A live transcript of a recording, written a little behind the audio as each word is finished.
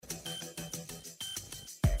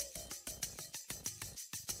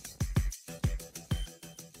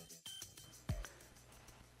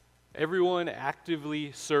everyone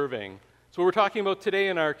actively serving. So we're talking about today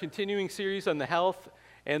in our continuing series on the health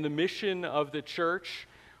and the mission of the church.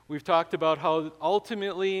 We've talked about how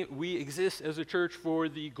ultimately we exist as a church for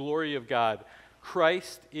the glory of God.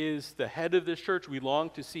 Christ is the head of this church. We long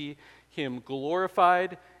to see him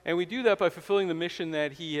glorified, and we do that by fulfilling the mission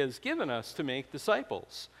that he has given us to make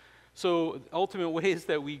disciples. So ultimate ways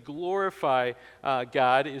that we glorify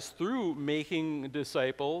God is through making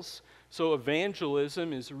disciples. So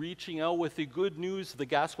evangelism is reaching out with the good news, the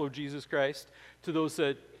gospel of Jesus Christ, to those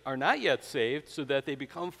that are not yet saved so that they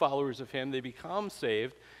become followers of him, they become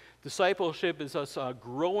saved. Discipleship is us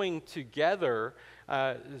growing together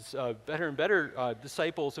as better and better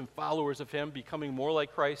disciples and followers of him, becoming more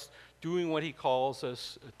like Christ, doing what he calls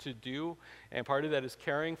us to do, and part of that is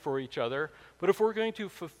caring for each other. But if we're going to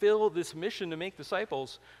fulfill this mission to make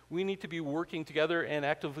disciples, we need to be working together and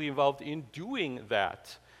actively involved in doing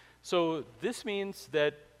that. So this means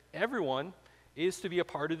that everyone is to be a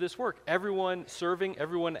part of this work, everyone serving,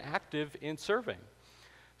 everyone active in serving.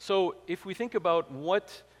 So if we think about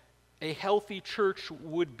what a healthy church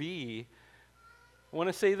would be, I want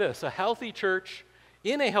to say this: in a healthy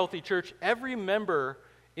church, every member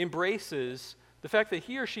embraces the fact that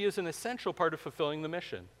he or she is an essential part of fulfilling the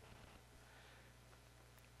mission.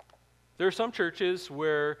 There are some churches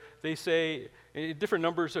where they say, different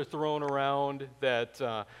numbers are thrown around, that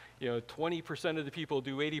 20% of the people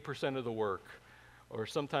do 80% of the work, or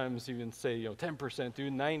sometimes even say 10%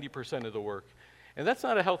 do 90% of the work. And that's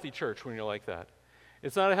not a healthy church when you're like that.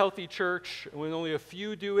 It's not a healthy church when only a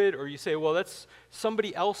few do it, or you say, well, that's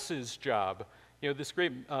somebody else's job. This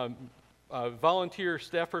great volunteer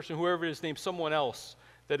staff person, whoever it is, named someone else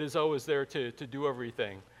that is always there to do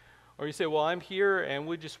everything. Or you say, well, I'm here and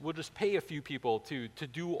we'll just pay a few people to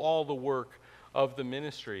do all the work of the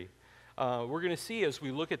ministry. We're going to see as we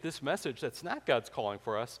look at this message that's not God's calling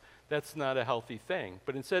for us, that's not a healthy thing.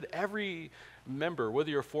 But instead, every member, whether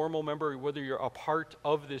you're a formal member, whether you're a part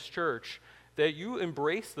of this church, that you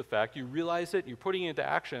embrace the fact, you realize it, you're putting it into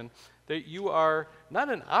action, that you are not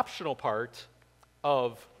an optional part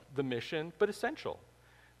of the mission, but essential.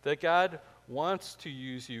 That God wants to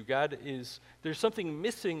use you. There's something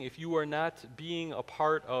missing if you are not being a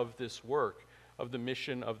part of this work, of the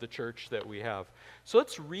mission of the church that we have. So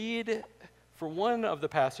let's read for one of the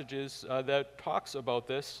passages that talks about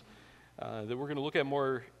this, that we're going to look at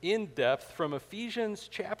more in depth, from Ephesians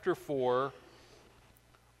chapter 4.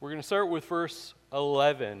 We're going to start with verse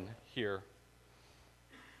 11 here.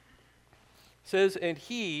 It says, and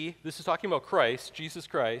he, this is talking about Christ, Jesus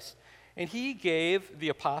Christ, and he gave the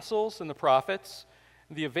apostles and the prophets,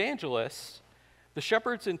 the evangelists, the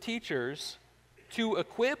shepherds and teachers to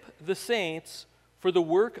equip the saints for the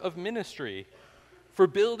work of ministry, for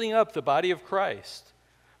building up the body of Christ,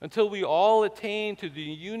 until we all attain to the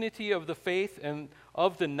unity of the faith and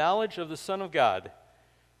of the knowledge of the Son of God,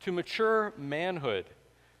 to mature manhood,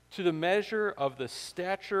 to the measure of the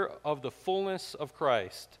stature of the fullness of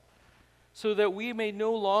Christ, so that we may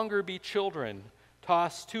no longer be children,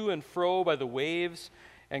 tossed to and fro by the waves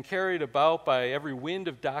and carried about by every wind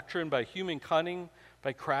of doctrine, by human cunning,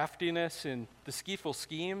 by craftiness and deceitful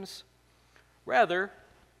schemes. Rather,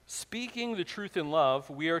 speaking the truth in love,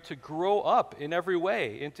 we are to grow up in every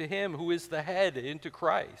way into him who is the head, into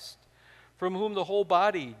Christ, from whom the whole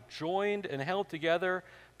body, joined and held together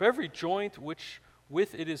by every joint which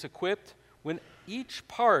with it is equipped, when each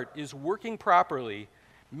part is working properly,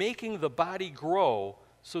 making the body grow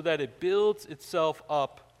so that it builds itself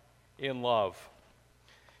up in love.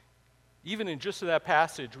 Even in just that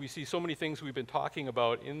passage, we see so many things we've been talking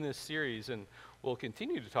about in this series, and we'll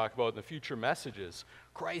continue to talk about in the future messages.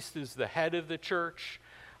 Christ is the head of the church.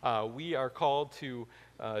 We are called to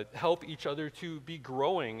help each other to be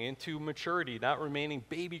growing into maturity, not remaining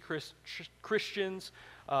baby Christians,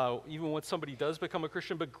 even when somebody does become a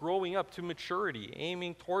Christian, but growing up to maturity,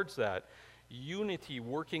 aiming towards that. Unity,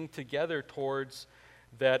 working together towards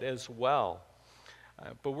that as well.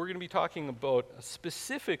 But we're going to be talking about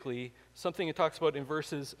specifically something it talks about in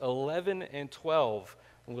verses 11 and 12,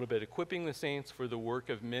 a little bit, equipping the saints for the work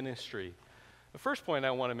of ministry. The first point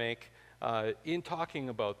I want to make in talking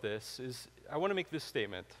about this is, I want to make this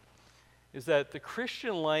statement, is that the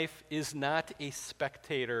Christian life is not a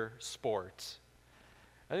spectator sport.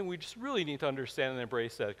 I think we just really need to understand and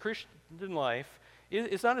embrace that. Christian life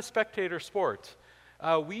is not a spectator sport.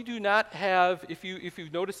 We do not have, if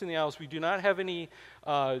you've noticed in the aisles, we do not have any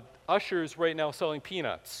ushers right now selling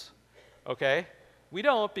peanuts, okay? We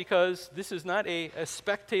don't, because this is not a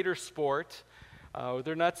spectator sport.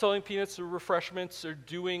 They're not selling peanuts or refreshments or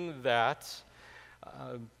doing that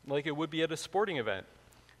like it would be at a sporting event.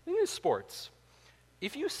 It is sports.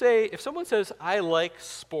 if someone says, I like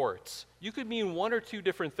sports, you could mean one or two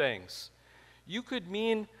different things. You could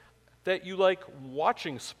mean that you like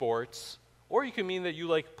watching sports, or you can mean that you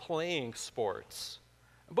like playing sports.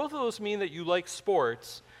 Both of those mean that you like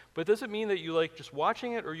sports, but does it mean that you like just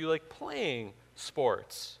watching it or you like playing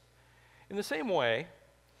sports? In the same way,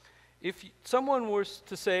 if someone was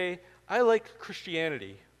to say, I like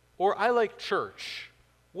Christianity, or I like church,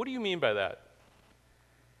 what do you mean by that?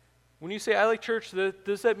 When you say I like church,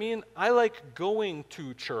 does that mean I like going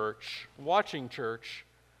to church, watching church,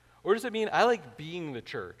 or does it mean I like being the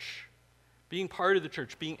church, being part of the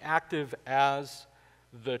church, being active as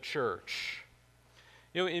the church?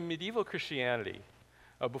 You know, in medieval Christianity,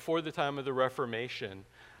 before the time of the Reformation,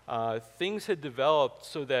 things had developed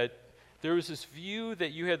so that there was this view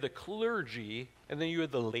that you had the clergy and then you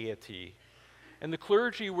had the laity. And the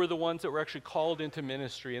clergy were the ones that were actually called into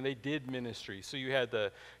ministry, and they did ministry. So you had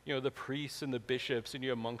the priests and the bishops, and you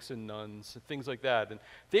had monks and nuns, and things like that. And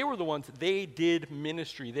they were the ones, they did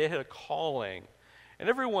ministry. They had a calling. And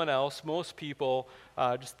everyone else, most people,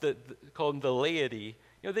 called them the laity,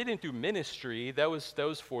 they didn't do ministry. That was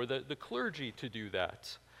for the clergy to do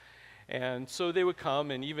that. And so they would come,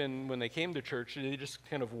 and even when they came to church, they just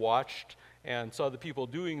kind of watched and saw the people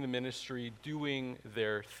doing the ministry, doing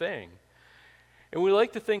their thing. And we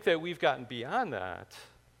like to think that we've gotten beyond that,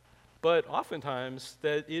 but oftentimes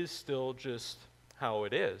that is still just how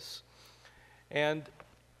it is. And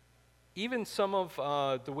even some of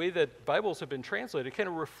the way that Bibles have been translated kind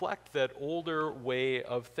of reflect that older way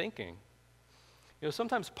of thinking.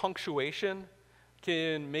 Sometimes punctuation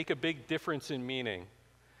can make a big difference in meaning.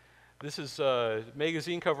 This is a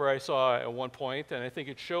magazine cover I saw at one point, and I think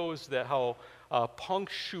it shows that how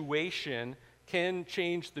punctuation can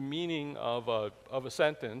change the meaning of a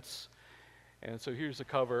sentence. And so here's the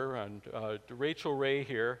cover on Rachel Ray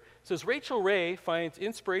here. It says, Rachel Ray finds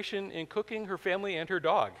inspiration in cooking her family and her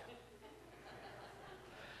dog.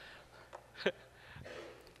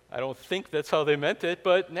 I don't think that's how they meant it,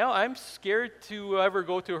 but now I'm scared to ever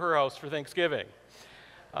go to her house for Thanksgiving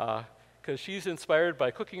because she's inspired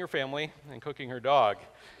by cooking her family and cooking her dog.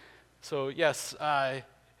 So yes,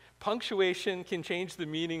 punctuation can change the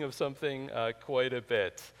meaning of something quite a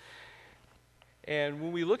bit. And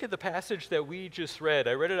when we look at the passage that we just read,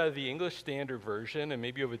 I read it out of the English Standard Version, and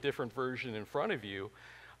maybe you have a different version in front of you,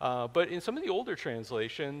 but in some of the older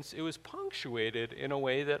translations, it was punctuated in a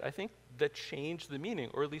way that I think that changed the meaning,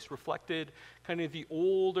 or at least reflected kind of the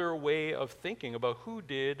older way of thinking about who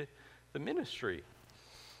did the ministry.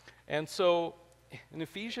 And so in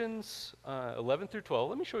Ephesians 11 through 12,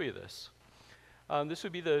 let me show you this. This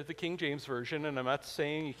would be the King James Version, and I'm not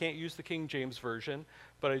saying you can't use the King James Version,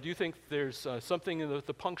 but I do think there's something in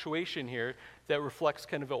the punctuation here that reflects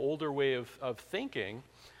kind of an older way of thinking.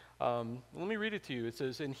 Let me read it to you. It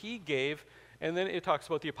says, and he gave, and then it talks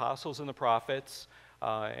about the apostles and the prophets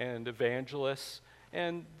and evangelists,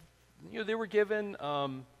 and they were given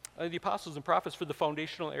the apostles and prophets for the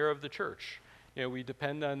foundational era of the church. We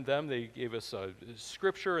depend on them. They gave us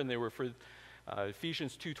scripture, and they were for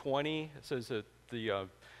Ephesians 2:20. It says that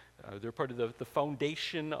they're part of the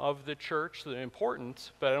foundation of the church. So they're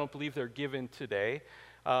important, but I don't believe they're given today.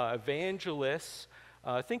 Evangelists,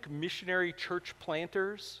 I think missionary church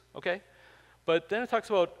planters, okay? But then it talks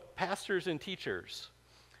about pastors and teachers.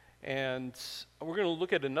 And we're going to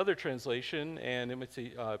look at another translation, and it might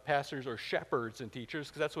say pastors or shepherds and teachers,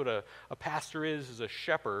 because that's what a pastor is a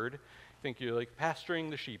shepherd. I think you're like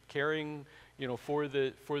pasturing the sheep, caring, for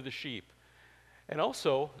the sheep. And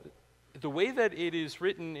also, the way that it is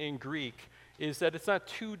written in Greek is that it's not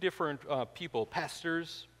two different people.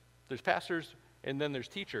 Pastors, there's pastors, and then there's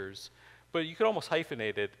teachers. But you could almost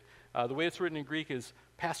hyphenate it. The way it's written in Greek is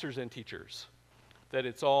pastors and teachers, that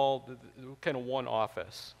it's all kind of one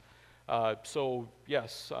office. So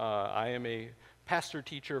yes, I am a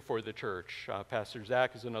pastor-teacher for the church. Pastor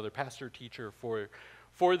Zach is another pastor-teacher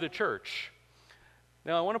for the church.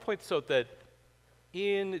 Now, I want to point this out that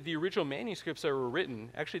in the original manuscripts that were written,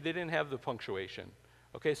 actually they didn't have the punctuation.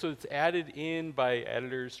 Okay, so it's added in by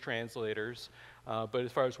editors, translators, but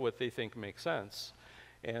as far as what they think makes sense.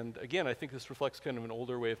 And again, I think this reflects kind of an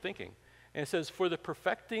older way of thinking. And it says, for the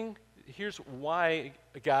perfecting, here's why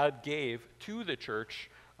God gave to the church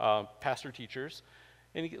pastor teachers,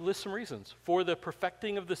 and he lists some reasons. For the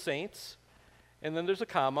perfecting of the saints, and then there's a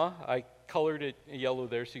comma. I colored it yellow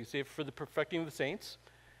there so you can see it. For the perfecting of the saints,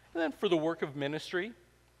 and then for the work of ministry,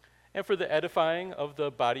 and for the edifying of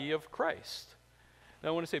the body of Christ. Now,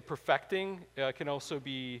 I want to say perfecting can also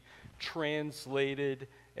be translated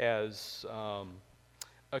as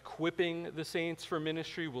equipping the saints for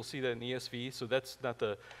ministry. We'll see that in ESV, so that's not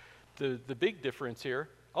the the big difference here,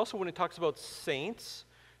 also when it talks about saints,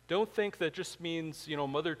 don't think that just means,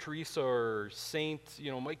 Mother Teresa or Saint,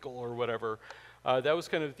 Michael or whatever. That was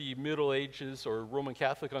kind of the Middle Ages or Roman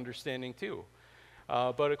Catholic understanding too.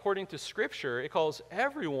 But according to Scripture, it calls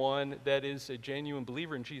everyone that is a genuine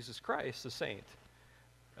believer in Jesus Christ a saint.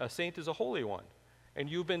 A saint is a holy one. And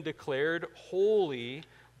you've been declared holy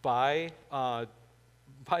by the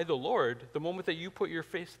Lord the moment that you put your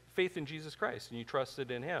faith in Jesus Christ and you trusted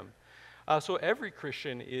in him. So every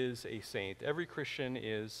Christian is a saint. Every Christian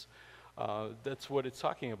is, that's what it's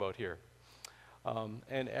talking about here.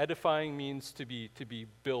 And edifying means to be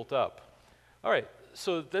built up. All right,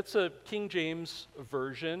 so that's a King James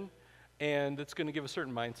version, and it's going to give a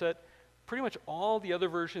certain mindset. Pretty much all the other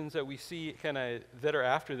versions that we see that are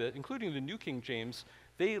after that, including the New King James,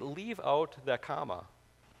 they leave out that comma,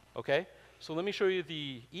 okay? So let me show you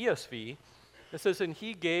the ESV. It says, and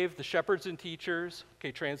he gave the shepherds and teachers,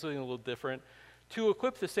 okay, translating a little different, to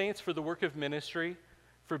equip the saints for the work of ministry,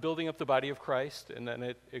 for building up the body of Christ, and then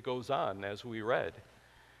it goes on as we read.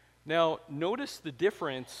 Now, notice the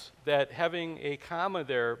difference that having a comma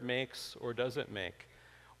there makes or doesn't make.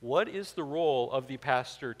 What is the role of the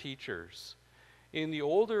pastor teachers? In the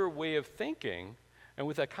older way of thinking, and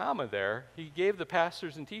with that comma there, he gave the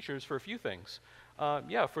pastors and teachers for a few things.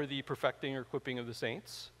 For the perfecting or equipping of the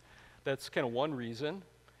saints. That's kind of one reason.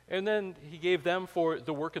 And then he gave them for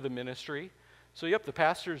the work of the ministry. So the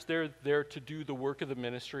pastors, they're there to do the work of the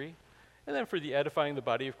ministry. And then for the edifying the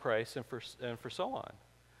body of Christ and for so on.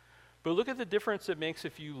 But look at the difference it makes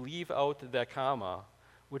if you leave out that comma,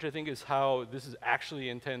 which I think is how this is actually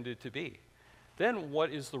intended to be. Then what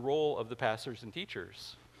is the role of the pastors and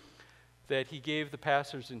teachers? That he gave the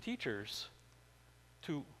pastors and teachers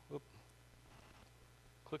to,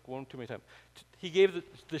 click one too many times. He gave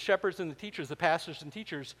the shepherds and the teachers, the pastors and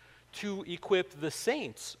teachers, to equip the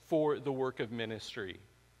saints for the work of ministry.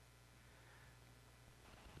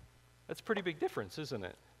 That's a pretty big difference, isn't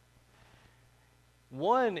it?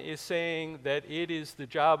 One is saying that it is the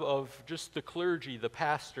job of just the clergy, the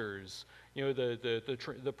pastors,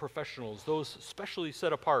 the professionals, those specially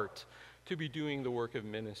set apart to be doing the work of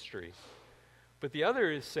ministry. But the other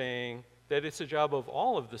is saying that it's a job of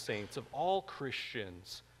all of the saints, of all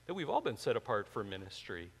Christians, that we've all been set apart for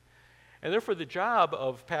ministry. And therefore the job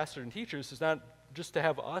of pastors and teachers is not just to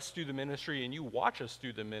have us do the ministry and you watch us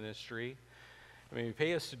do the ministry, you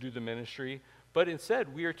pay us to do the ministry, but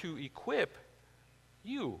instead we are to equip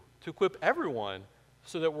you, to equip everyone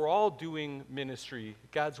so that we're all doing ministry,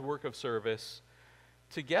 God's work of service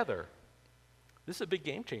together. This is a big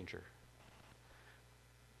game changer.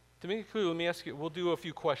 To make it clear, let me ask you, we'll do a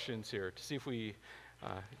few questions here to see if we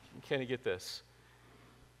kind of get this.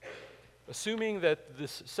 Assuming that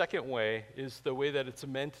this second way is the way that it's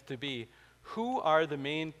meant to be, who are the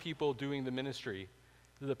main people doing the ministry?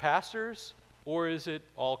 The pastors, or is it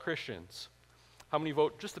all Christians? How many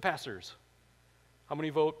vote just the pastors? How many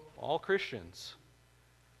vote all Christians?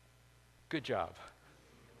 Good job.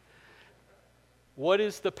 What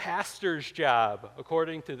is the pastor's job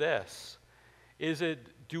according to this? Is it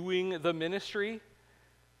doing the ministry?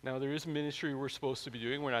 Now, there is ministry we're supposed to be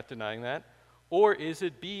doing. We're not denying that. Or is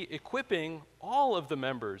it be equipping all of the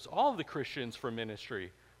members, all of the Christians for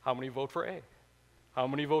ministry? How many vote for A? How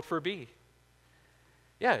many vote for B?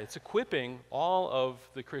 Yeah, it's equipping all of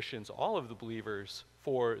the Christians, all of the believers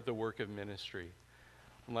for the work of ministry.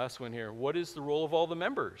 And last one here. What is the role of all the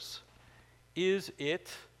members? Is it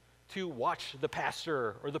to watch the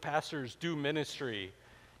pastor or the pastors do ministry,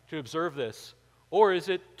 to observe this? Or is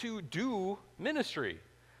it to do ministry?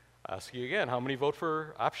 I'll ask you again, how many vote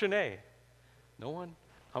for option A? No one?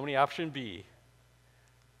 How many option B?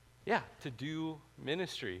 Yeah, to do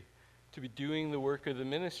ministry, to be doing the work of the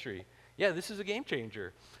ministry. Yeah, this is a game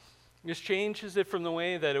changer. This changes it from the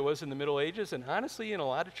way that it was in the Middle Ages, and honestly in a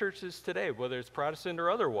lot of churches today, whether it's Protestant or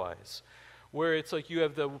otherwise, where it's like you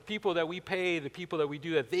have the people that we pay, the people that we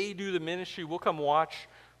do that, they do the ministry, we'll come watch,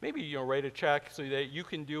 maybe write a check so that you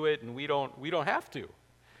can do it and we don't have to.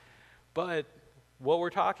 But what we're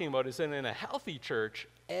talking about is that in a healthy church,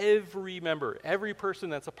 every member, every person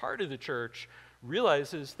that's a part of the church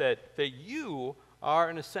realizes that you are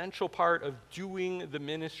an essential part of doing the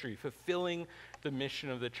ministry, fulfilling the mission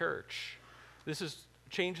of the church. This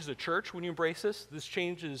changes a church when you embrace this. This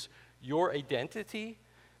changes your identity.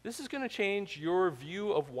 This is going to change your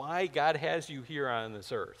view of why God has you here on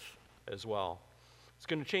this earth as well. It's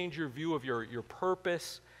going to change your view of your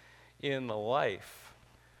purpose in life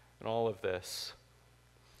and all of this.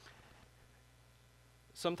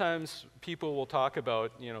 Sometimes people will talk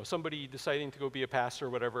about, somebody deciding to go be a pastor or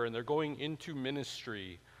whatever, and they're going into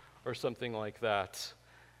ministry or something like that.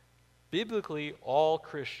 Biblically, all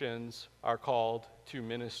Christians are called to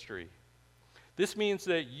ministry. This means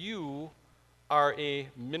that you are a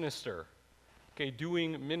minister, okay,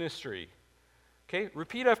 doing ministry. Okay,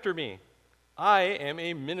 repeat after me. I am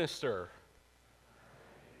a minister.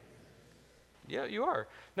 Yeah, you are.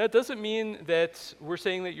 That doesn't mean that we're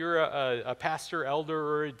saying that you're a pastor, elder,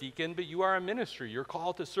 or a deacon, but you are a ministry. You're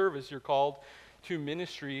called to service. You're called to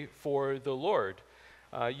ministry for the Lord.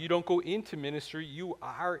 You don't go into ministry. You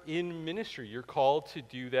are in ministry. You're called to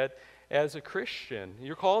do that as a Christian.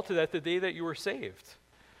 You're called to that the day that you were saved.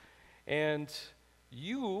 And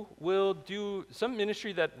you will do some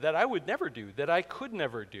ministry that I would never do, that I could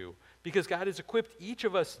never do, because God has equipped each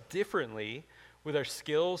of us differently with our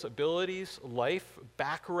skills, abilities, life,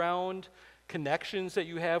 background, connections that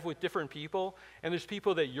you have with different people. And there's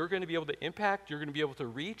people that you're going to be able to impact, you're going to be able to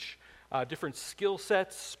reach, different skill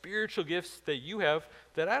sets, spiritual gifts that you have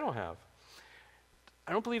that I don't have.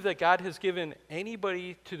 I don't believe that God has given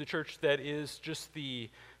anybody to the church that is just the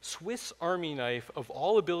Swiss Army knife of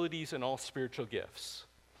all abilities and all spiritual gifts.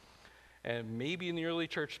 And maybe in the early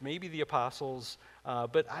church, maybe the apostles,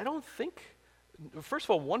 but I don't think, first of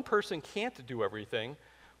all, one person can't do everything,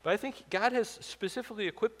 but I think God has specifically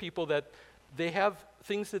equipped people that they have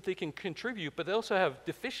things that they can contribute, but they also have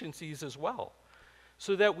deficiencies as well.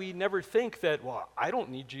 So that we never think that, well, I don't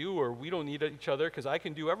need you or we don't need each other because I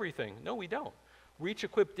can do everything. No, we don't. We're each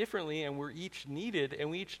equipped differently and we're each needed and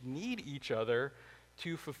we each need each other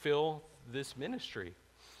to fulfill this ministry.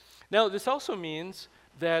 Now, this also means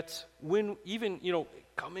that when even,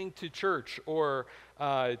 coming to church or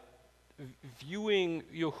viewing,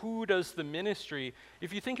 who does the ministry,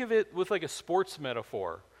 if you think of it with like a sports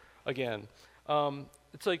metaphor, again,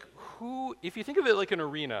 it's like if you think of it like an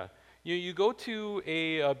arena, you go to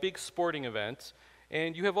a big sporting event,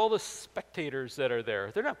 and you have all the spectators that are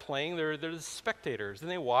there. They're not playing, they're the spectators. And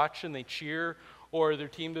they watch and they cheer, or their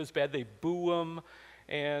team does bad, they boo them.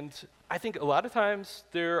 And I think a lot of times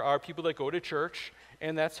there are people that go to church,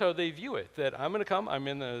 and that's how they view it. That I'm going to come, I'm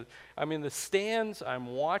in the stands, I'm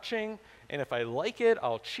watching, and if I like it,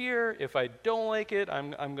 I'll cheer. If I don't like it,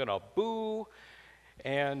 I'm going to boo.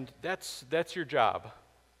 And that's your job.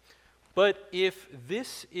 But if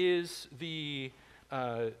this is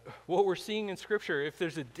what we're seeing in Scripture, if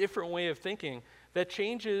there's a different way of thinking, that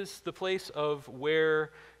changes the place of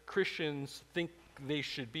where Christians think they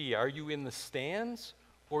should be. Are you in the stands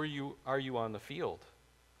or are you on the field?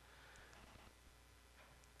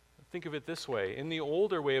 Think of it this way. In the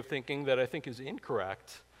older way of thinking that I think is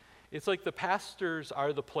incorrect, it's like the pastors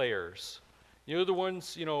are the players. You're the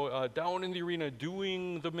ones, down in the arena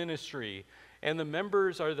doing the ministry. And the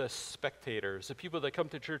members are the spectators, the people that come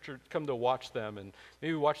to church or come to watch them and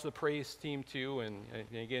maybe watch the praise team too and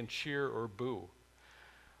again, cheer or boo.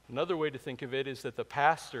 Another way to think of it is that the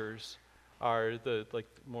pastors are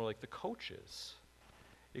more like the coaches,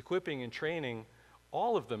 equipping and training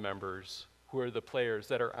all of the members who are the players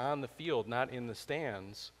that are on the field, not in the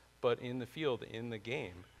stands, but in the field, in the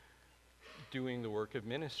game, doing the work of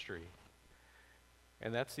ministry.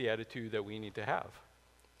 And that's the attitude that we need to have.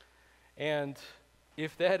 And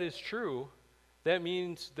if that is true, that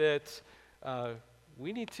means that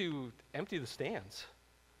we need to empty the stands.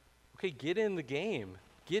 Okay, get in the game.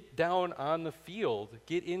 Get down on the field.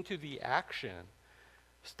 Get into the action.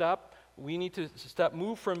 We need to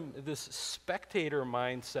move from this spectator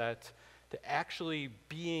mindset to actually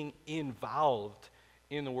being involved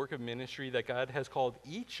in the work of ministry that God has called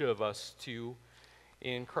each of us to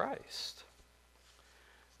in Christ.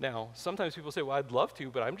 Now, sometimes people say, well, I'd love to,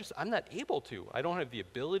 but I'm not able to. I don't have the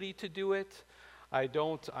ability to do it.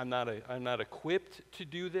 I'm not equipped to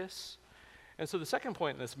do this. And so the second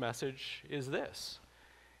point in this message is this,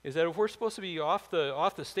 is that if we're supposed to be off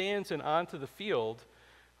the stands and onto the field,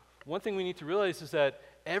 one thing we need to realize is that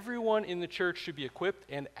everyone in the church should be equipped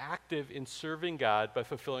and active in serving God by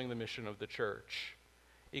fulfilling the mission of the church.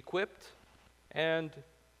 Equipped and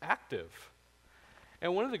active.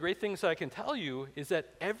 And one of the great things I can tell you is that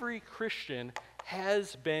every Christian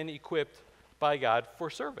has been equipped by God for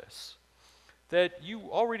service. That you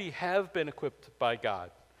already have been equipped by God.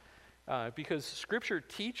 Because Scripture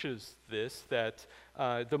teaches this, that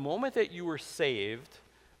the moment that you were saved,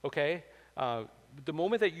 the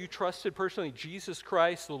moment that you trusted personally Jesus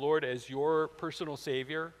Christ, the Lord, as your personal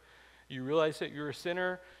Savior, you realize that you're a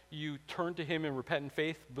sinner, you turn to Him in repentant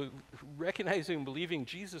faith, recognizing and believing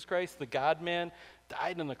Jesus Christ, the God-man,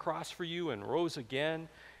 died on the cross for you and rose again,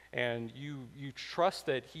 and you trust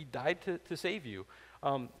that He died to save you.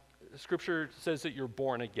 Scripture says that you're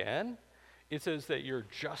born again. it says that you're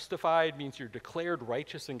justified, means you're declared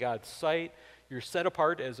righteous in God's sight. You're set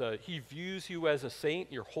apart he views you as a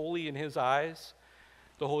saint. You're holy in his eyes.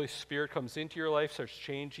 The Holy Spirit comes into your life, starts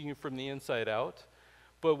changing you from the inside out.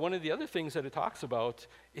 But one of the other things that it talks about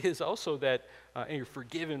is also that you're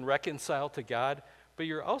forgiven, reconciled to God, but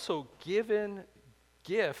you're also given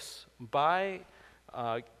gifts by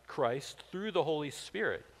Christ through the Holy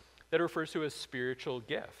Spirit. That refers to as spiritual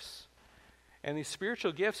gifts. And these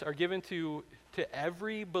spiritual gifts are given to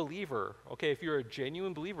every believer. Okay, if you're a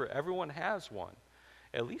genuine believer, everyone has one,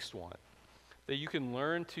 at least one, that you can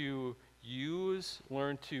learn to use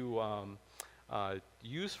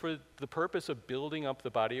for the purpose of building up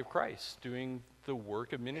the body of Christ, doing the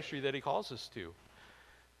work of ministry that he calls us to.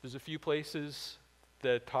 There's a few places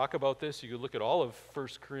that talk about this. You could look at all of 1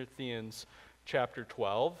 Corinthians chapter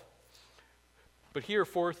 12. But here,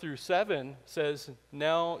 4 through 7 says,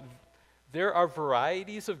 now there are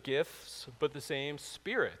varieties of gifts, but the same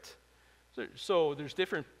Spirit. So there's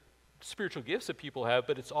different spiritual gifts that people have,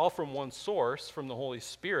 but it's all from one source, from the Holy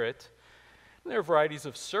Spirit. And there are varieties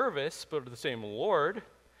of service, but the same Lord. And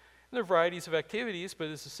there are varieties of activities, but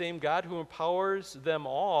it's the same God who empowers them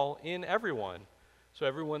all in everyone. So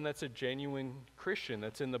everyone that's a genuine Christian,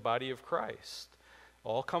 that's in the body of Christ,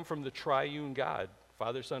 all come from the triune God,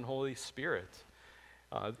 Father, Son, Holy Spirit.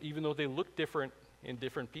 Even though they look different in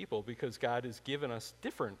different people, because God has given us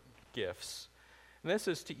different gifts. And this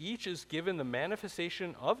says, to each is given the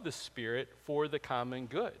manifestation of the Spirit for the common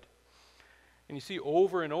good. And you see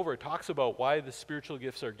over and over, it talks about why the spiritual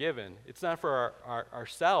gifts are given. It's not for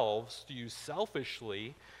ourselves to use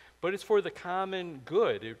selfishly, but it's for the common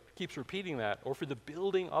good. It keeps repeating that, or for the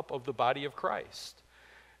building up of the body of Christ,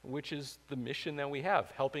 which is the mission that we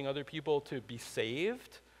have, helping other people to be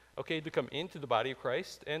saved, to come into the body of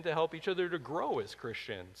Christ, and to help each other to grow as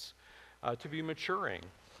Christians, to be maturing,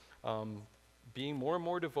 being more and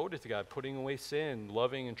more devoted to God, putting away sin,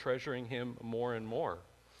 loving and treasuring him more and more.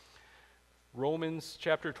 Romans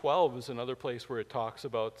chapter 12 is another place where it talks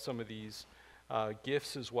about some of these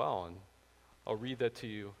gifts as well, and I'll read that to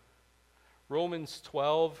you. Romans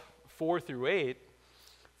 12, 4 through 8,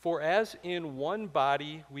 for as in one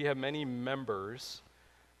body we have many members.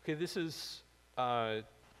 This is a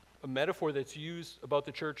metaphor that's used about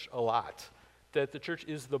the church a lot, that the church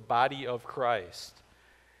is the body of Christ.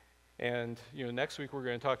 And next week we're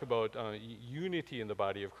going to talk about unity in the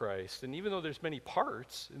body of Christ. And even though there's many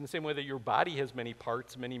parts, in the same way that your body has many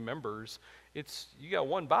parts, many members, you got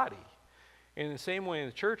one body. And in the same way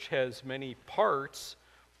the church has many parts,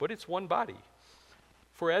 but it's one body.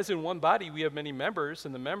 For as in one body we have many members,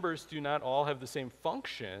 and the members do not all have the same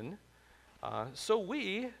function, so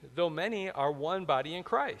we, though many, are one body in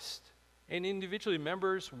Christ, and individually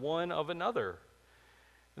members one of another.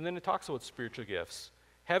 And then it talks about spiritual gifts.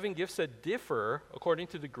 Having gifts that differ according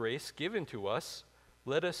to the grace given to us,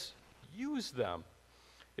 let us use them.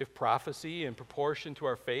 If prophecy in proportion to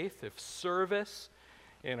our faith, if service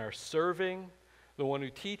in our serving, the one who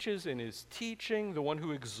teaches in his teaching, the one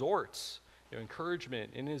who exhorts,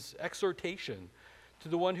 encouragement in his exhortation, to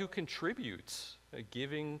the one who contributes,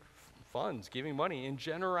 giving funds, giving money in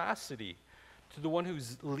generosity, to the one who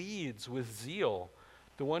leads with zeal,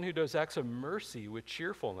 the one who does acts of mercy with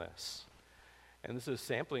cheerfulness. And this is a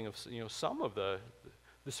sampling of some of the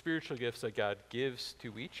spiritual gifts that God gives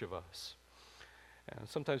to each of us. And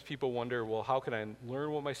sometimes people wonder, well, how can I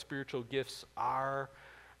learn what my spiritual gifts are?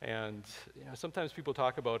 And sometimes people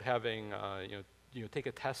talk about having take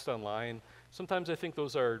a test online. Sometimes I think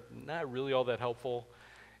those are not really all that helpful.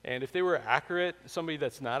 And if they were accurate, somebody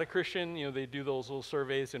that's not a Christian, they do those little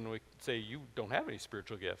surveys and would say, you don't have any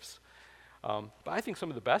spiritual gifts. But I think some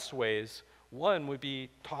of the best ways, one would be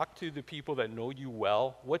talk to the people that know you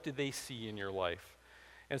well. What do they see in your life?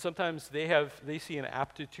 And sometimes they see an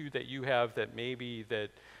aptitude that you have that maybe that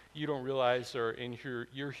you don't realize, or in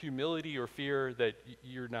your humility or fear that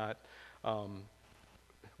you're not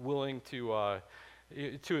willing to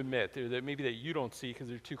admit, that maybe that you don't see because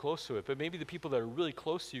they're too close to it. But maybe the people that are really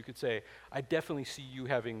close to you could say, I definitely see you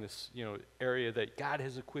having this area that God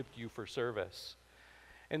has equipped you for service.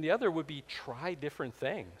 And the other would be try different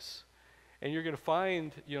things. And you're going to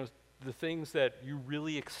find the things that you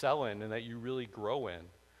really excel in and that you really grow in.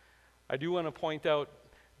 I do want to point out,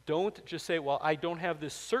 don't just say, well, I don't have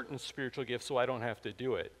this certain spiritual gift, so I don't have to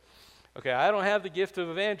do it. Okay, I don't have the gift of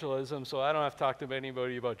evangelism, so I don't have to talk to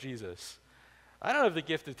anybody about Jesus. I don't have the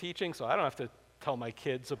gift of teaching, so I don't have to tell my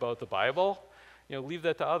kids about the Bible. Leave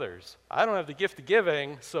that to others. I don't have the gift of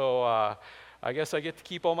giving, so I guess I get to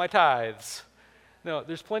keep all my tithes. No,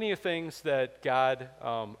 there's plenty of things that God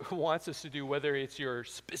wants us to do, whether it's your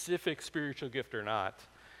specific spiritual gift or not.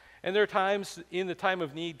 And there are times in the time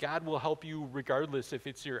of need, God will help you regardless if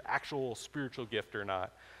it's your actual spiritual gift or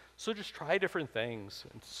not. So just try different things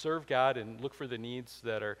and serve God and look for the needs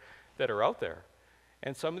that are out there.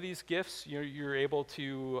 And some of these gifts, you're able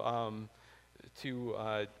to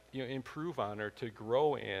improve on or to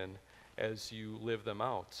grow in as you live them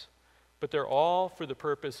out. But they're all for the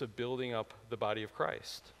purpose of building up the body of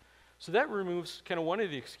Christ. So that removes kind of one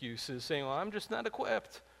of the excuses, saying, well, I'm just not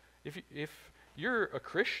equipped. If you're a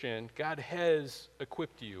Christian, God has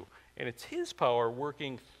equipped you, and it's his power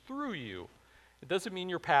working through you. It doesn't mean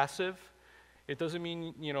you're passive. It doesn't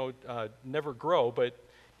mean, never grow, but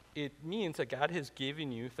it means that God has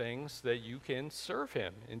given you things that you can serve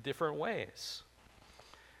him in different ways.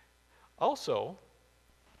 Also,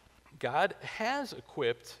 God has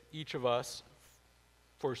equipped each of us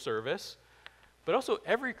for service, but also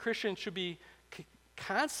every Christian should be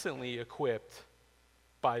constantly equipped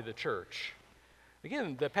by the church.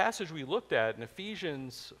 Again, the passage we looked at in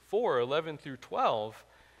Ephesians 4:11 through 12,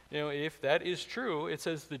 if that is true, it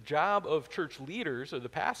says the job of church leaders or the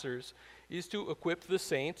pastors is to equip the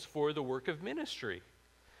saints for the work of ministry.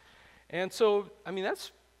 And so,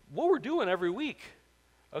 that's what we're doing every week.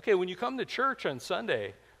 Okay, when you come to church on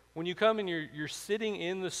Sunday, when you come and you're sitting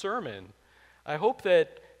in the sermon, I hope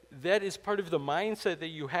that is part of the mindset that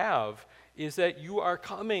you have, is that you are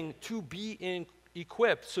coming to be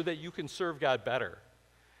equipped so that you can serve God better.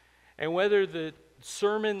 And whether the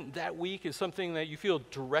sermon that week is something that you feel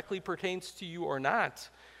directly pertains to you or not,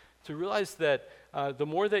 to realize that the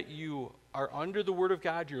more that you are under the Word of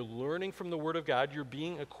God, you're learning from the Word of God, you're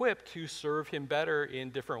being equipped to serve him better in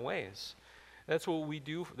different ways. That's what we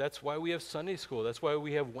do. That's why we have Sunday school. That's why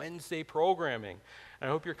we have Wednesday programming. And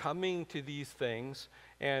I hope you're coming to these things.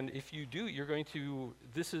 And if you do,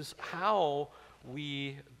 this is how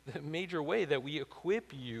the major way that we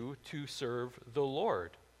equip you to serve the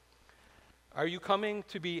Lord. Are you coming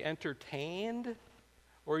to be entertained,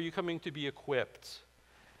 or are you coming to be equipped?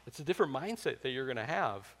 It's a different mindset that you're going to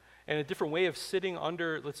have, and a different way of sitting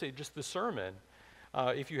under, let's say, just the sermon,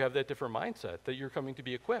 if you have that different mindset, that you're coming to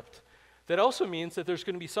be equipped. That also means that there's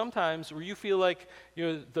going to be some times where you feel like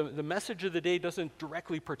the message of the day doesn't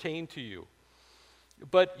directly pertain to you.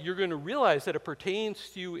 But you're going to realize that it pertains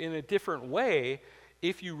to you in a different way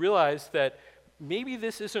if you realize that maybe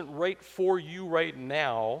this isn't right for you right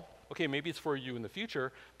now. Okay, maybe it's for you in the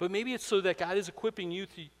future, but maybe it's so that God is equipping you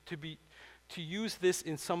to use this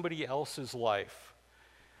in somebody else's life.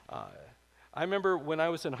 I remember when I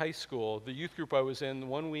was in high school, the youth group I was in,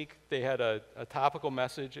 one week they had a topical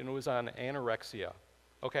message, and it was on anorexia,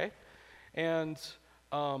 okay? And,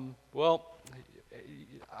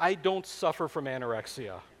 I don't suffer from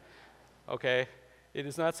anorexia, okay? It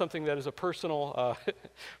is not something that is a personal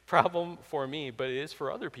problem for me, but it is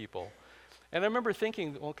for other people. And I remember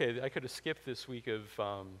thinking, okay, I could have skipped this week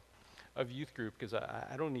of youth group because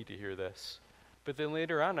I don't need to hear this. But then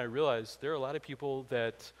later on, I realized there are a lot of people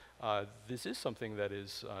that this is something that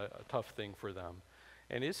is a tough thing for them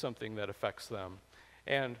and is something that affects them.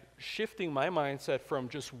 And shifting my mindset from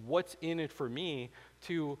just what's in it for me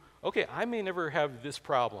to, okay, I may never have this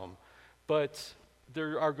problem, but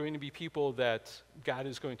there are going to be people that God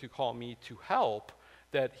is going to call me to help,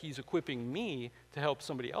 that he's equipping me to help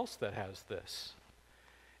somebody else that has this.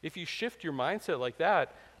 If you shift your mindset like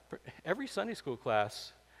that, every Sunday school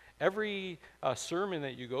class, every sermon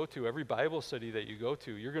that you go to, every Bible study that you go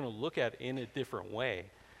to, you're going to look at in a different way.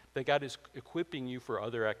 That God is equipping you for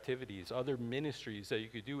other activities, other ministries that you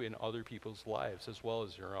could do in other people's lives as well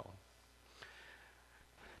as your own.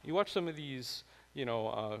 You watch some of these,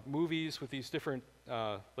 movies with these different,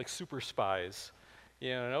 like super spies. And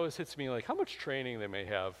it always hits me like how much training they may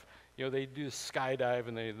have. They do skydive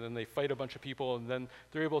and then they fight a bunch of people, and then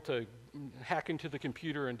they're able to hack into the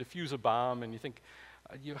computer and defuse a bomb. And you think,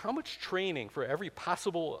 how much training for every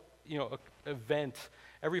possible, event,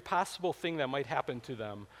 every possible thing that might happen to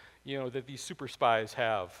them, that these super spies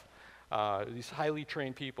have, these highly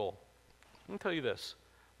trained people. Let me tell you this.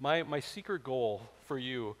 My secret goal for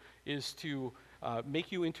you is to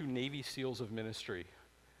make you into Navy SEALs of ministry.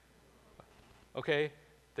 Okay?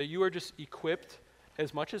 That you are just equipped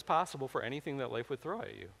as much as possible for anything that life would throw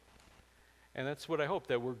at you. And that's what I hope,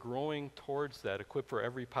 that we're growing towards that, equipped for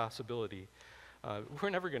every possibility. We're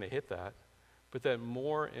never going to hit that, but that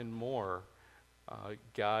more and more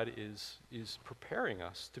God is preparing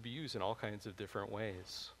us to be used in all kinds of different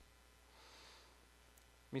ways.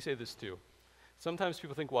 Let me say this too. Sometimes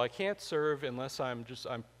people think, well, I can't serve unless I'm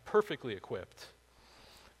perfectly equipped.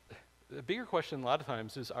 The bigger question a lot of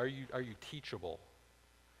times is, are you teachable?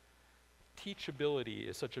 Teachability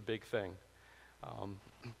is such a big thing.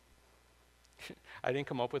 I didn't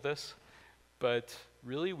come up with this, but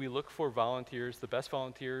really we look for volunteers. The best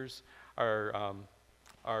volunteers are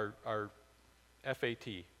FAT,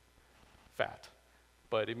 fat,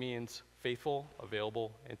 but it means faithful,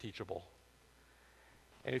 available, and teachable.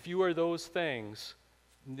 And if you are those things,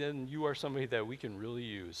 then you are somebody that we can really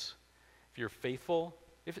use. If you're faithful,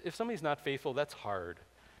 if somebody's not faithful, that's hard.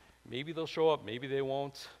 Maybe they'll show up, maybe they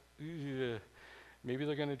won't. Maybe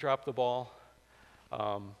they're going to drop the ball.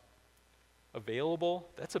 Available,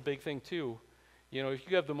 that's a big thing too. You know, if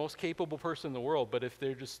you have the most capable person in the world, but if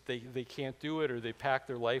they're just, they can't do it, or they pack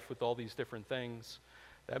their life with all these different things,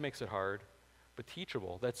 that makes it hard. But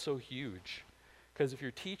teachable, that's so huge. Because if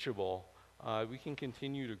you're teachable, we can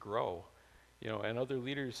continue to grow. You know, and other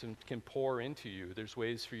leaders can pour into you. There's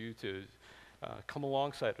ways for you to come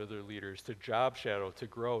alongside other leaders, to job shadow, to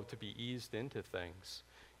grow, to be eased into things.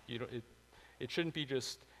 You know, it shouldn't be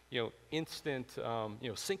just, you know, instant,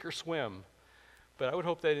 sink or swim. But I would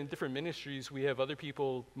hope that in different ministries we have other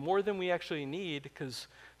people more than we actually need, because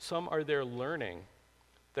some are there learning.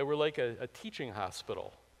 That we're like a teaching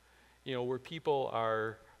hospital, you know, where people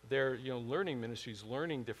are there, you know, learning ministries,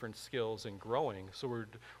 learning different skills and growing. So we're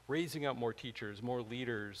raising up more teachers, more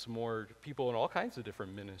leaders, more people in all kinds of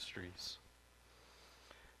different ministries.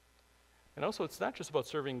 And also, it's not just about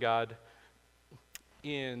serving God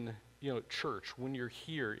in, you know, church when you're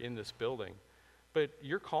here in this building, but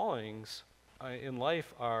your callings in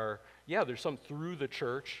life are, there's some through the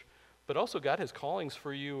church, but also God has callings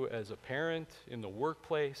for you as a parent, in the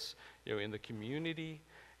workplace, you know, in the community,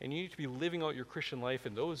 and you need to be living out your Christian life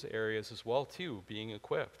in those areas as well too, being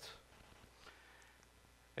equipped.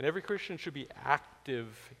 And every Christian should be active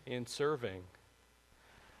in serving,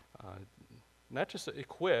 not just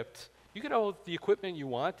equipped. You could have the equipment you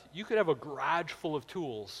want. You could have a garage full of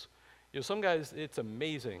tools. You know, some guys, it's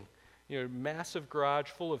amazing. You know, massive garage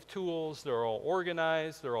full of tools. They're all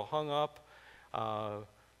organized. They're all hung up.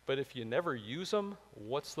 But if you never use them,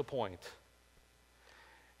 what's the point?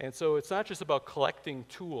 And so it's not just about collecting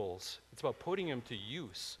tools. It's about putting them to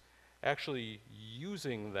use, actually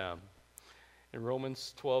using them. In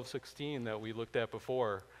Romans 12:16 that we looked at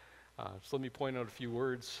before, just let me point out a few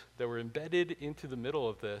words that were embedded into the middle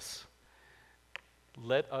of this.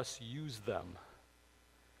 Let us use them.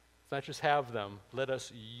 It's not just have them. Let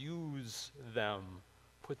us use them.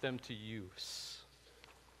 Put them to use.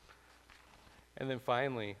 And then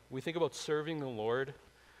finally, we think about serving the Lord.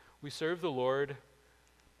 We serve the Lord,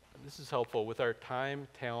 and this is helpful, with our time,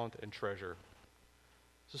 talent, and treasure.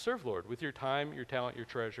 So serve Lord with your time, your talent, your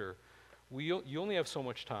treasure. You only have so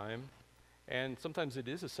much time, and sometimes it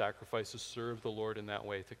is a sacrifice to serve the Lord in that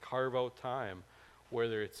way, to carve out time,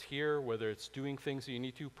 whether it's here, whether it's doing things that you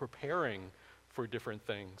need to, preparing for different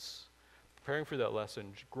things, preparing for that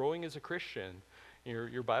lesson, growing as a Christian,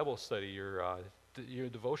 your Bible study, your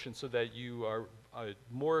devotion, so that you are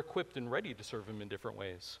more equipped and ready to serve Him in different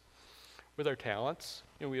ways. With our talents,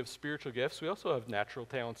 you know, we have spiritual gifts. We also have natural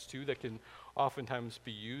talents too that can oftentimes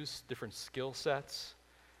be used, different skill sets,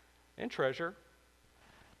 and treasure.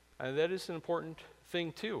 And that is an important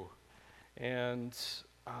thing too. And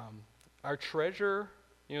our treasure,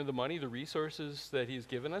 you know, the money, the resources that He's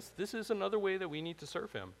given us, this is another way that we need to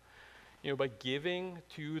serve Him. You know, by giving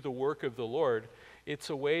to the work of the Lord, it's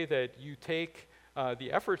a way that you take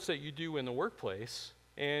the efforts that you do in the workplace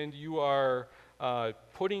and you are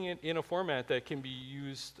putting it in a format that can be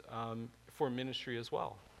used for ministry as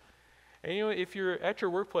well. And you know, if you're at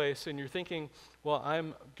your workplace and you're thinking, well,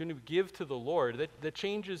 I'm going to give to the Lord, that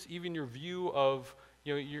changes even your view of,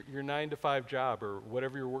 you know, your 9-to-5 job or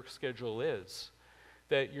whatever your work schedule is.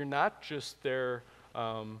 That you're not just there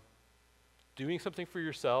doing something for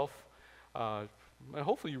yourself. And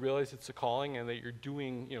hopefully you realize it's a calling and that you're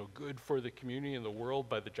doing, you know, good for the community and the world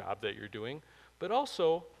by the job that you're doing. But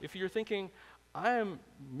also, if you're thinking, I am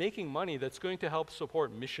making money that's going to help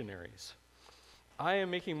support missionaries. I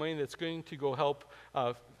am making money that's going to go help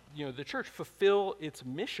the church fulfill its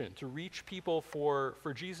mission to reach people for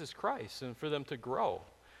Jesus Christ and for them to grow.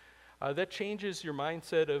 That changes your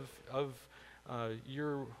mindset of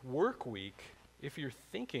your work week if you're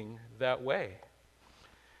thinking that way.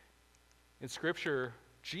 In Scripture,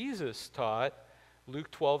 Jesus taught, Luke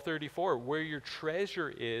 12:34, where your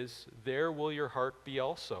treasure is, there will your heart be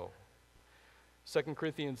also. 2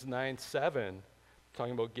 Corinthians 9:7,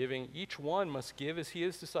 talking about giving, each one must give as he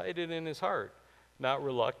has decided in his heart, not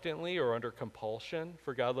reluctantly or under compulsion,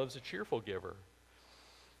 for God loves a cheerful giver.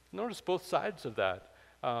 Notice both sides of that.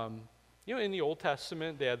 In the Old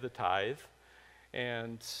Testament, they had the tithe,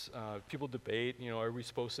 and people debate, are we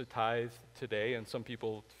supposed to tithe today? And some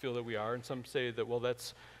people feel that we are, and some say that, well,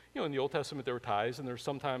 that's, in the Old Testament there were tithes, and there were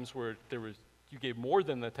some times where there was you gave more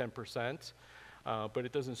than the 10%, but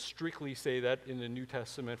it doesn't strictly say that in the New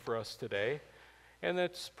Testament for us today. And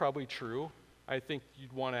that's probably true. I think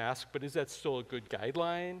you'd want to ask, but is that still a good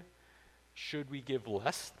guideline? Should we give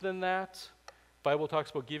less than that? Bible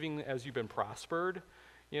talks about giving as you've been prospered.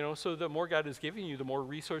 So the more God is giving you, the more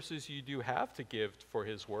resources you do have to give for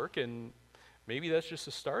his work, and maybe that's just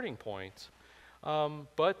a starting point.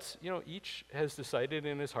 But each has decided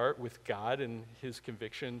in his heart with God and his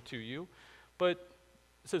conviction to you, but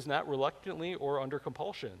it says not reluctantly or under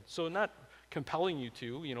compulsion. So not compelling you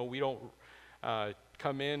to, we don't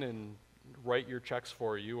come in and write your checks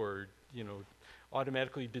for you or,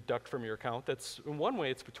 automatically deduct from your account. That's, in one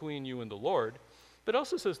way, it's between you and the Lord, but it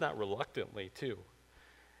also says not reluctantly too.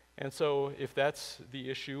 And so if that's the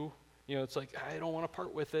issue, it's like, I don't want to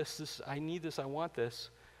part with this, I need this, I want this.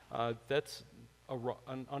 That's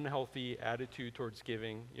an unhealthy attitude towards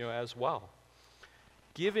giving, as well.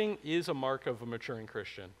 Giving is a mark of a maturing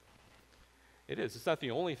Christian. It is. It's not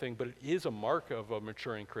the only thing, but it is a mark of a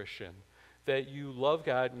maturing Christian, that you love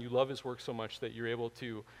God and you love his work so much that you're able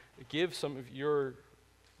to give some of your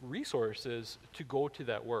resources to go to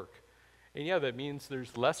that work. And that means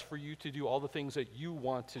there's less for you to do all the things that you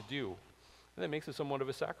want to do. And that makes it somewhat of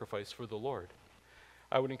a sacrifice for the Lord.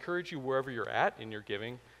 I would encourage you, wherever you're at in your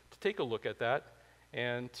giving, to take a look at that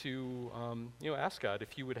and to ask God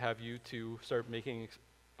if he would have you to start making,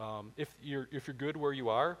 if you're good where you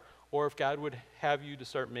are, or if God would have you to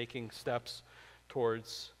start making steps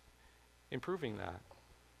towards improving that.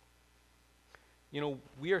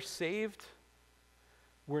 We are saved.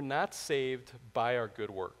 We're not saved by our good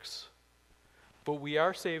works, but we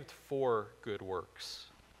are saved for good works.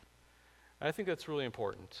 And I think that's really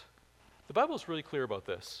important. The Bible is really clear about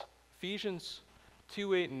this. Ephesians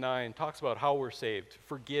 2:8-9 talks about how we're saved,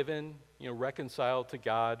 forgiven, reconciled to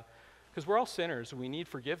God, because we're all sinners and we need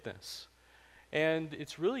forgiveness. And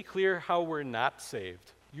it's really clear how we're not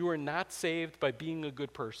saved. You are not saved by being a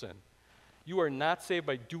good person. You are not saved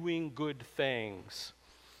by doing good things.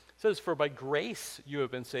 It says, for by grace you have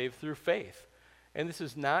been saved through faith. And this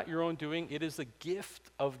is not your own doing, it is the gift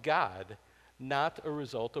of God, not a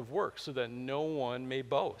result of works, so that no one may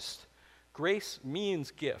boast. Grace means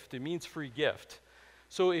gift, it means free gift.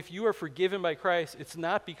 So if you are forgiven by Christ, it's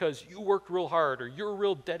not because you worked real hard or you're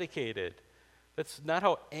real dedicated. That's not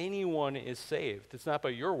how anyone is saved. It's not by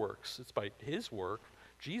your works, it's by his work,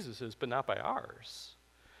 Jesus's, but not by ours.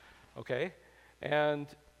 Okay? And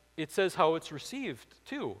it says how it's received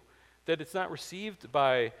too. That it's not received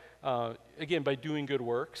by, again, by doing good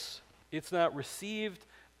works. It's not received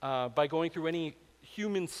by going through any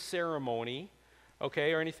human ceremony,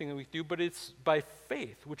 okay, or anything that we do, but it's by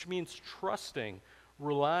faith, which means trusting,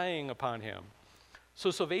 relying upon him. So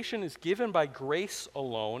salvation is given by grace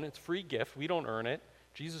alone. It's a free gift. We don't earn it.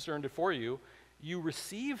 Jesus earned it for you. You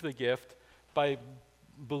receive the gift by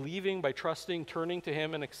believing, by trusting, turning to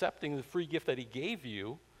him, and accepting the free gift that he gave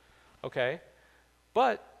you, okay?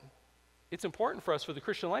 But it's important for us for the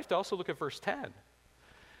Christian life to also look at verse 10. And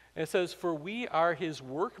it says, for we are his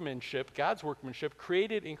workmanship, God's workmanship,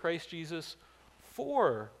 created in Christ Jesus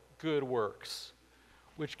for good works,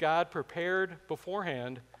 which God prepared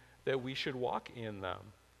beforehand that we should walk in them.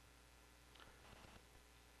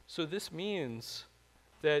 So this means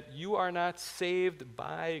that you are not saved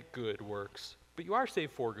by good works, but you are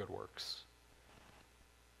saved for good works.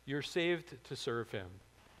 You're saved to serve him.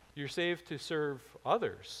 You're saved to serve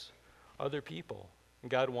others, other people.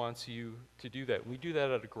 And God wants you to do that. We do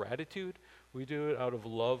that out of gratitude. We do it out of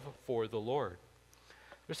love for the Lord.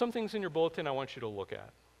 There's some things in your bulletin I want you to look at.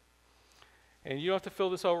 And you don't have to fill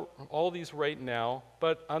this out, all these right now,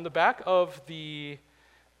 but on the back of the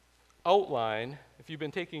outline, if you've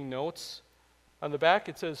been taking notes, on the back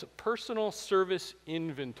it says personal service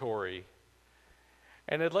inventory.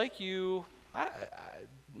 And I'd like you, I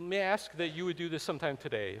may ask that you would do this sometime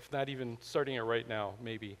today, if not even starting it right now,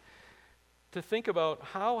 maybe, to think about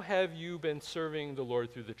how have you been serving the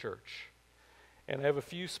Lord through the church. And I have a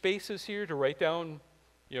few spaces here to write down,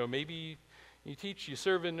 maybe you teach, you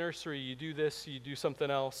serve in nursery, you do this, you do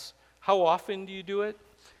something else. How often do you do it?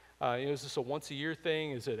 Is this a once-a-year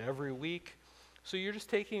thing? Is it every week? So you're just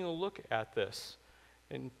taking a look at this.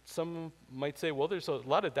 And some might say, well, there's a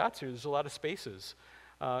lot of dots here. There's a lot of spaces.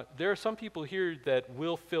 There are some people here that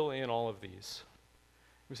will fill in all of these.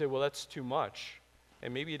 We say, well, that's too much.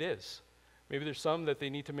 And maybe it is. Maybe there's some that they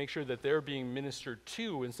need to make sure that they're being ministered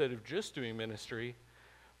to instead of just doing ministry.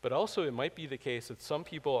 But also it might be the case that some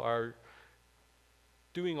people are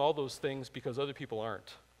doing all those things because other people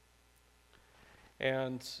aren't.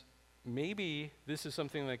 And maybe this is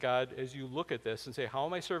something that God, as you look at this and say, how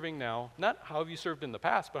am I serving now? Not how have you served in the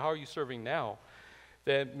past, but how are you serving now?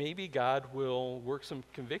 That maybe God will work some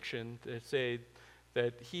conviction to say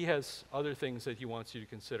that he has other things that he wants you to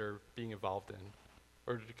consider being involved in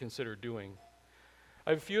or to consider doing.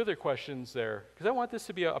 I have a few other questions there, because I want this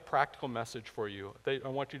to be a practical message for you that I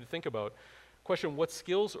want you to think about. Question, what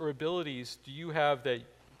skills or abilities do you have that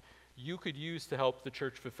you could use to help the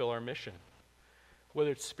church fulfill our mission?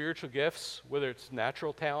 Whether it's spiritual gifts, whether it's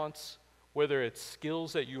natural talents, whether it's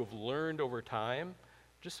skills that you have learned over time,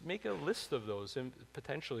 just make a list of those and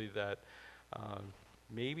potentially that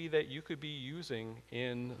maybe that you could be using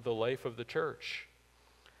in the life of the church.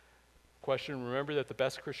 Question, remember that the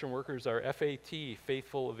best Christian workers are FAT,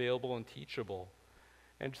 faithful, available, and teachable.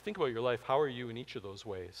 And just think about your life. How are you in each of those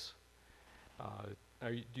ways?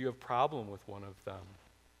 Do you have a problem with one of them?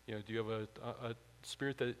 Do you have a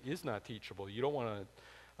spirit that is not teachable? You don't want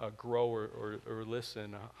to grow or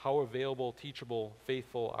listen. How available, teachable,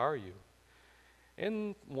 faithful are you?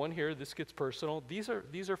 And one here, this gets personal. These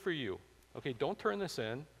are for you. Okay, don't turn this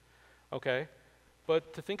in. Okay,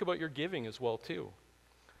 but to think about your giving as well too.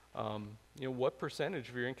 What percentage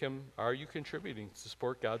of your income are you contributing to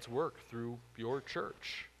support God's work through your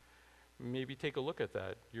church? Maybe take a look at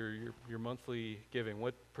that. Your monthly giving.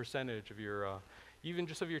 What percentage of your even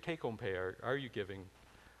just of your take-home pay are you giving?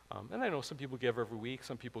 And I know some people give every week.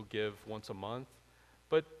 Some people give once a month.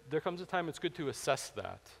 But there comes a time it's good to assess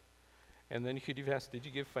that. And then you could even ask, did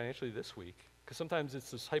you give financially this week? Because sometimes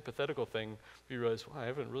it's this hypothetical thing. You realize, well, I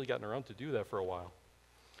haven't really gotten around to do that for a while.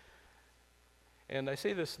 And I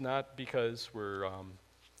say this not because we're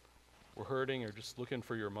hurting or just looking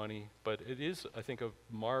for your money, but it is, I think, a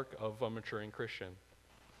mark of a maturing Christian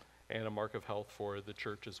and a mark of health for the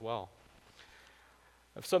church as well.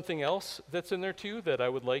 I have something else that's in there too that I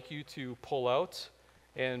would like you to pull out,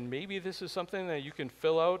 and maybe this is something that you can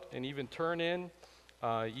fill out and even turn in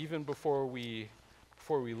even before we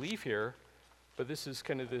leave here. But this is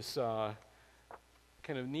kind of this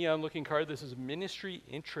kind of neon-looking card. This is a ministry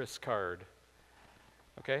interest card.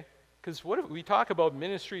 Okay? Because what if we talk about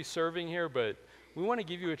ministry serving here, but we want to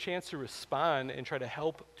give you a chance to respond and try to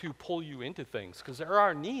help to pull you into things, because there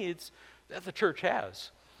are needs that the church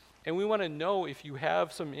has. And we want to know if you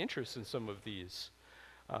have some interest in some of these,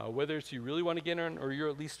 whether it's you really want to get in or you're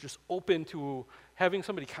at least just open to having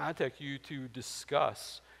somebody contact you to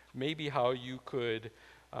discuss maybe how you could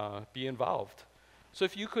be involved. So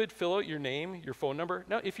if you could fill out your name, your phone number.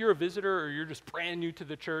 Now, if you're a visitor or you're just brand new to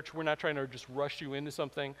the church, we're not trying to just rush you into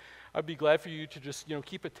something. I'd be glad for you to just,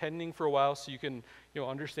 keep attending for a while so you can,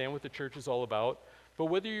 understand what the church is all about. But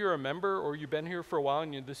whether you're a member or you've been here for a while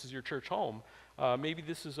and this is your church home, maybe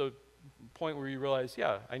this is a point where you realize,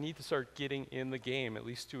 yeah, I need to start getting in the game, at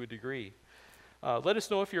least to a degree. Let us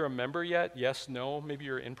know if you're a member yet. Yes, no, maybe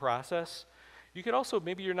you're in process. You could also,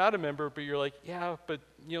 maybe you're not a member, but you're like, yeah, but,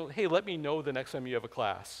 hey, let me know the next time you have a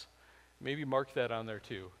class. Maybe mark that on there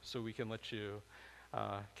too, so we can let you,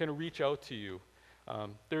 kind of reach out to you.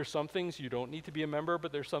 There are some things you don't need to be a member,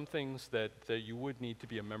 but there's some things that you would need to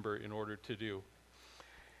be a member in order to do.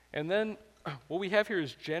 And then what we have here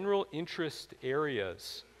is general interest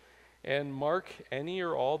areas. And mark any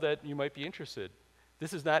or all that you might be interested.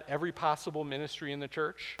 This is not every possible ministry in the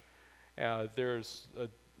church. There's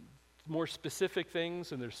more specific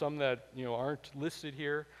things, and there's some that aren't listed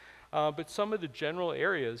here. But some of the general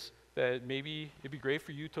areas that maybe it'd be great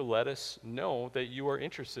for you to let us know that you are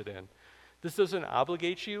interested in. This doesn't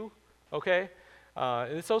obligate you, okay?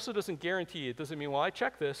 And this also doesn't guarantee. It doesn't mean, well, I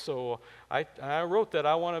checked this, so I wrote that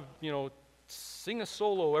I want to, sing a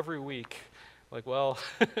solo every week. Like, well,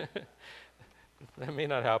 that may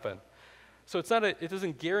not happen. So it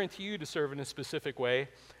doesn't guarantee you to serve in a specific way.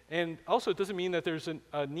 And also, it doesn't mean that there's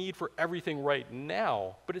a need for everything right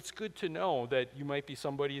now, but it's good to know that you might be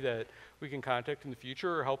somebody that we can contact in the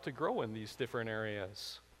future or help to grow in these different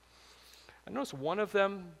areas. I noticed one of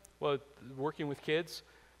them, working with kids,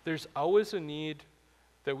 there's always a need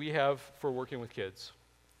that we have for working with kids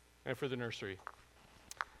and for the nursery.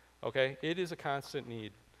 Okay? It is a constant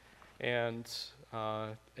need. And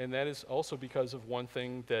that is also because of one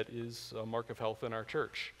thing that is a mark of health in our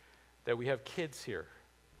church, that we have kids here.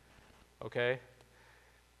 Okay?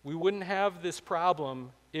 We wouldn't have this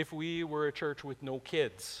problem if we were a church with no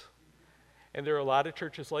kids. And there are a lot of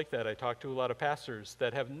churches like that. I talk to a lot of pastors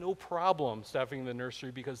that have no problem staffing the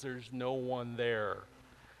nursery because there's no one there.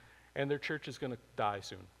 And their church is going to die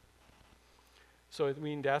soon. So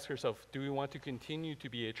we need to ask ourselves, do we want to continue to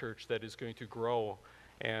be a church that is going to grow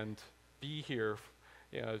and be here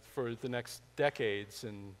for the next decades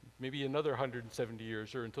and maybe another 170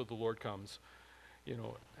 years or until the Lord comes?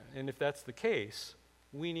 And if that's the case,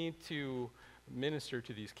 we need to minister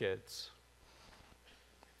to these kids.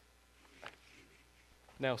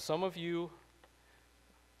 Now, some of you,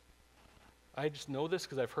 I just know this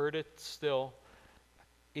because I've heard it still.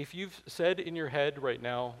 If you've said in your head right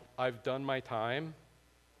now, I've done my time,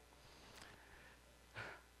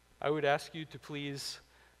 I would ask you to please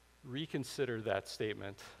reconsider that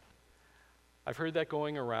statement. I've heard that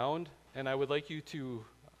going around, and I would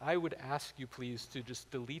ask you please to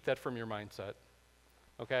just delete that from your mindset,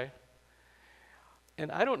 okay?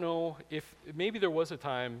 And I don't know if, maybe there was a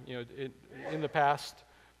time, in the past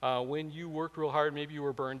when you worked real hard, maybe you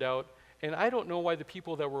were burned out, and I don't know why the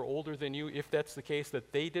people that were older than you, if that's the case,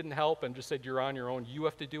 that they didn't help and just said, you're on your own, you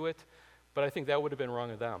have to do it, but I think that would have been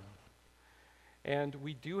wrong of them. And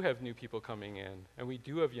we do have new people coming in, and we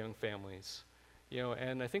do have young families,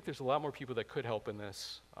 and I think there's a lot more people that could help in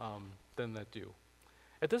this than that do.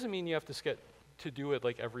 It doesn't mean you have to do it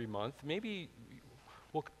like every month. Maybe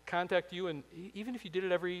we'll contact you, and even if you did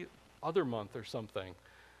it every other month or something,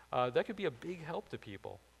 that could be a big help to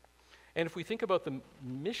people. And if we think about the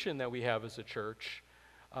mission that we have as a church,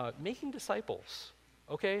 making disciples,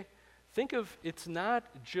 okay? Think of, it's not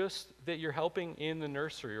just that you're helping in the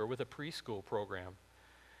nursery or with a preschool program.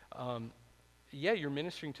 You're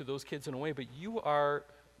ministering to those kids in a way, but you are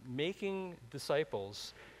making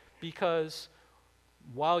disciples because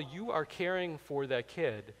while you are caring for that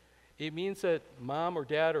kid, it means that mom and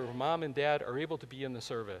dad are able to be in the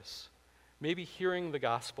service, maybe hearing the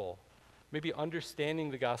gospel, maybe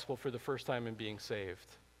understanding the gospel for the first time and being saved,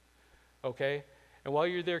 okay? And while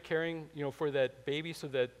you're there caring, for that baby so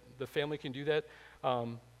that the family can do that,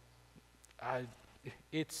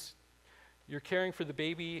 you're caring for the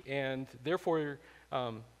baby, and therefore,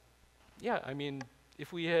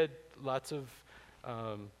 if we had lots of,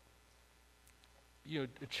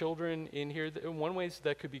 children in here, in one ways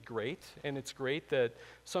that could be great, and it's great that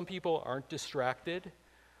some people aren't distracted,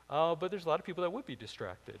 but there's a lot of people that would be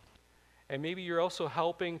distracted. And maybe you're also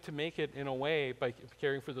helping to make it in a way by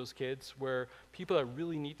caring for those kids where people that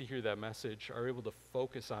really need to hear that message are able to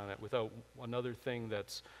focus on it without another thing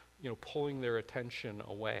that's, pulling their attention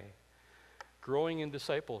away. Growing in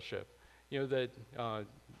discipleship, that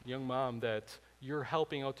young mom that you're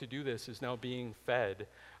helping out to do this is now being fed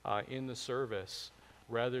in the service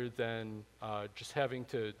rather than just having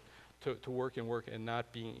to work and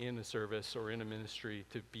not being in a service or in a ministry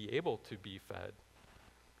to be able to be fed.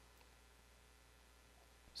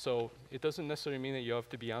 So it doesn't necessarily mean that you have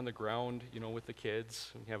to be on the ground, with the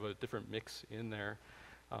kids. We have a different mix in there.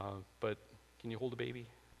 But can you hold a baby?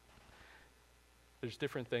 There's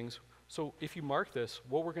different things. So if you mark this,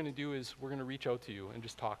 what we're going to do is we're going to reach out to you and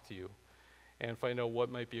just talk to you and find out what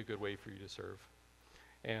might be a good way for you to serve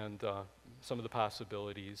and some of the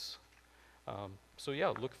possibilities.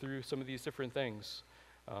 Look through some of these different things.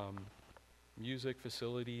 Music,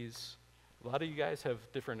 facilities. A lot of you guys have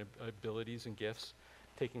different abilities and gifts.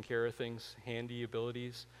 Taking care of things, handy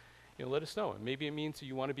abilities, let us know. Maybe it means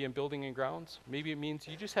you want to be in building and grounds. Maybe it means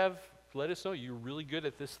you just let us know you're really good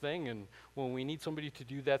at this thing, and when we need somebody to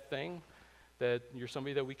do that thing, that you're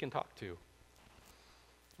somebody that we can talk to.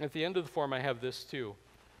 At the end of the form, I have this too.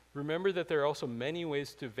 Remember that there are also many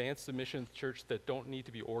ways to advance the mission of the church that don't need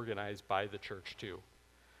to be organized by the church too.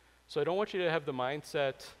 So I don't want you to have the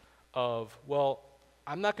mindset of, well,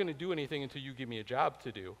 I'm not going to do anything until you give me a job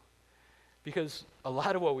to do. Because a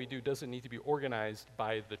lot of what we do doesn't need to be organized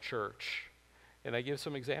by the church. And I give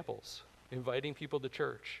some examples. Inviting people to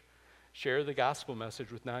church. Share the gospel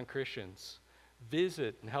message with non-Christians.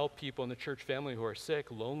 Visit and help people in the church family who are sick,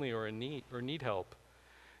 lonely, or in need help.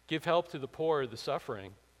 Give help to the poor or the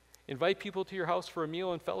suffering. Invite people to your house for a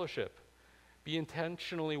meal and fellowship. Be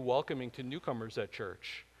intentionally welcoming to newcomers at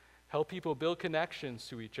church. Help people build connections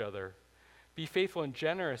to each other. Be faithful and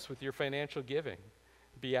generous with your financial giving.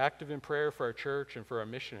 Be active in prayer for our church and for our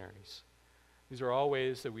missionaries. These are all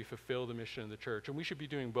ways that we fulfill the mission of the church. And we should be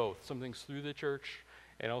doing both, some things through the church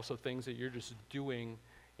and also things that you're just doing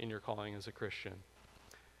in your calling as a Christian.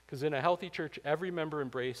 Because in a healthy church, every member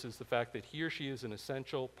embraces the fact that he or she is an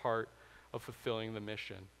essential part of fulfilling the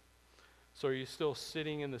mission. So are you still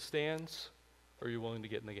sitting in the stands, or are you willing to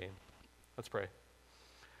get in the game? Let's pray.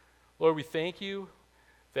 Lord, we thank you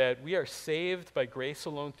that we are saved by grace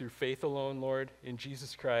alone, through faith alone, Lord, in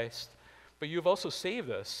Jesus Christ. But you have also saved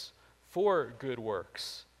us for good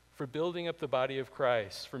works, for building up the body of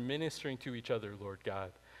Christ, for ministering to each other, Lord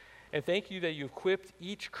God. And thank you that you equipped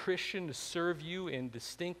each Christian to serve you in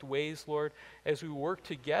distinct ways, Lord, as we work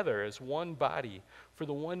together as one body for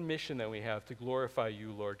the one mission that we have to glorify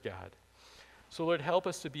you, Lord God. So, Lord, help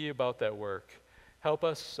us to be about that work, Help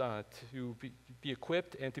us to be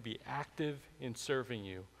equipped and to be active in serving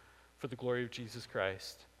you for the glory of Jesus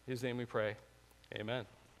Christ. In his name we pray. Amen.